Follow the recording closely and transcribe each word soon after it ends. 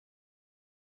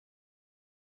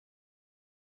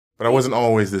But I wasn't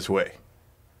always this way.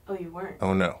 Oh, you weren't?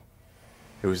 Oh, no.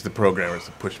 It was the programmers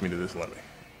that pushed me to this limit.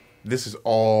 This is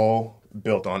all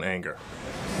built on anger.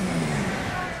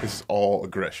 This is all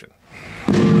aggression.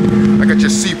 I got your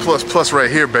C++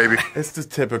 right here, baby. It's the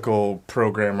typical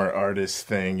programmer artist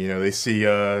thing, you know, they see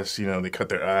us, you know, they cut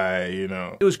their eye, you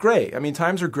know. It was great. I mean,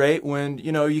 times are great when,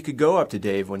 you know, you could go up to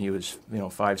Dave when he was, you know,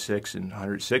 5'6" and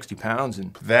 160 pounds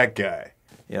and that guy,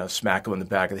 you know, smack him in the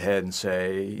back of the head and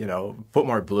say, you know, put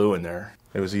more blue in there.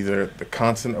 It was either the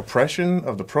constant oppression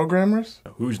of the programmers,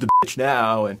 who's the bitch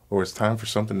now, and or it's time for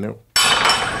something new.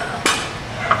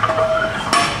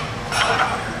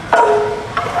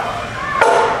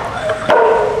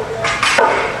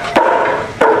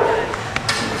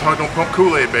 Don't pump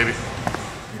Kool-Aid, baby.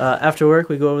 After work,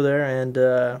 we go over there and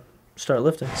start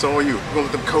lifting. So are you. You gonna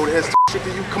let them code heads shit to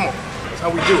you? Come on. That's how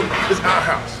we do it. This is our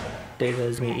house. Dave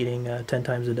has me eating 10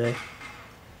 times a day,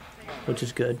 which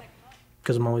is good,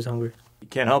 because I'm always hungry. You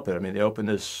can't help it. I mean, they opened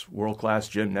this world-class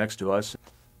gym next to us.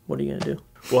 What are you going to do?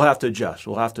 We'll have to adjust.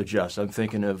 We'll have to adjust. I'm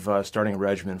thinking of starting a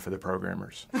regimen for the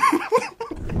programmers.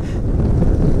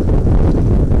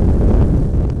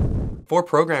 4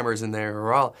 programmers in there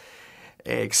are all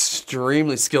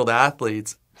extremely skilled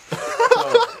athletes.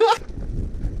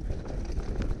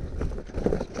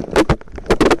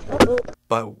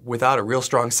 But without a real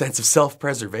strong sense of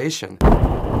self-preservation.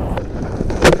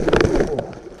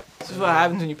 This is what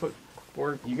happens when you put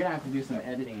You're gonna have to do some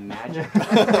editing magic.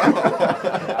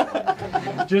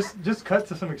 just cut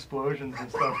to some explosions and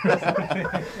stuff.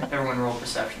 Everyone roll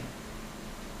perception.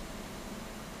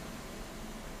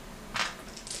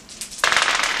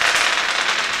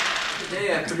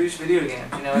 Today I produce video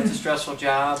games. You know, it's a stressful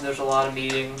job. There's a lot of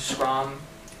meetings, scrum.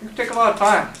 It can take a lot of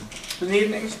time. In the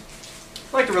evenings,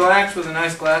 I like to relax with a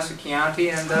nice glass of Chianti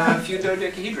and a few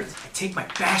dodecahedrons. I take my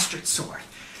bastard sword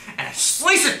and I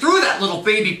slice it through that little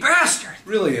baby bastard!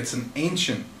 Really, it's an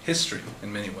ancient history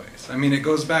in many ways. I mean, it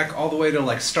goes back all the way to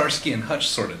like Starsky and Hutch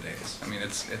sort of days. I mean,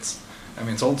 it's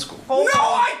old school. Oh. No,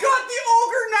 I got the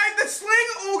ogre knife! The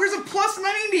slaying ogre's a plus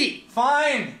 90!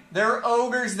 Fine, there are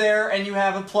ogres there and you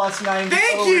have a plus 90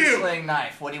 ogre slaying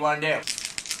knife. What do you want to do?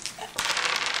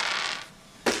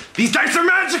 These dice are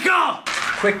magical!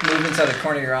 Quick movements out of the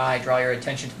corner of your eye draw your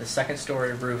attention to the second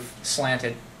story roof,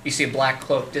 slanted. You see a black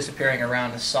cloak disappearing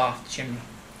around a soft chimney.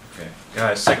 Okay,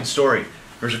 guys, second story.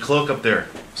 There's a cloak up there.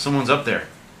 Someone's up there.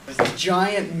 There's a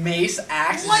giant mace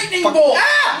axe. Lightning bolt!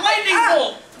 Ah! Lightning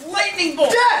bolt! Lightning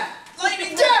bolt! Death!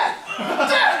 Lightning Death! bolt!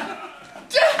 Death!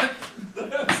 Death!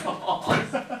 That's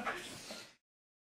awesome.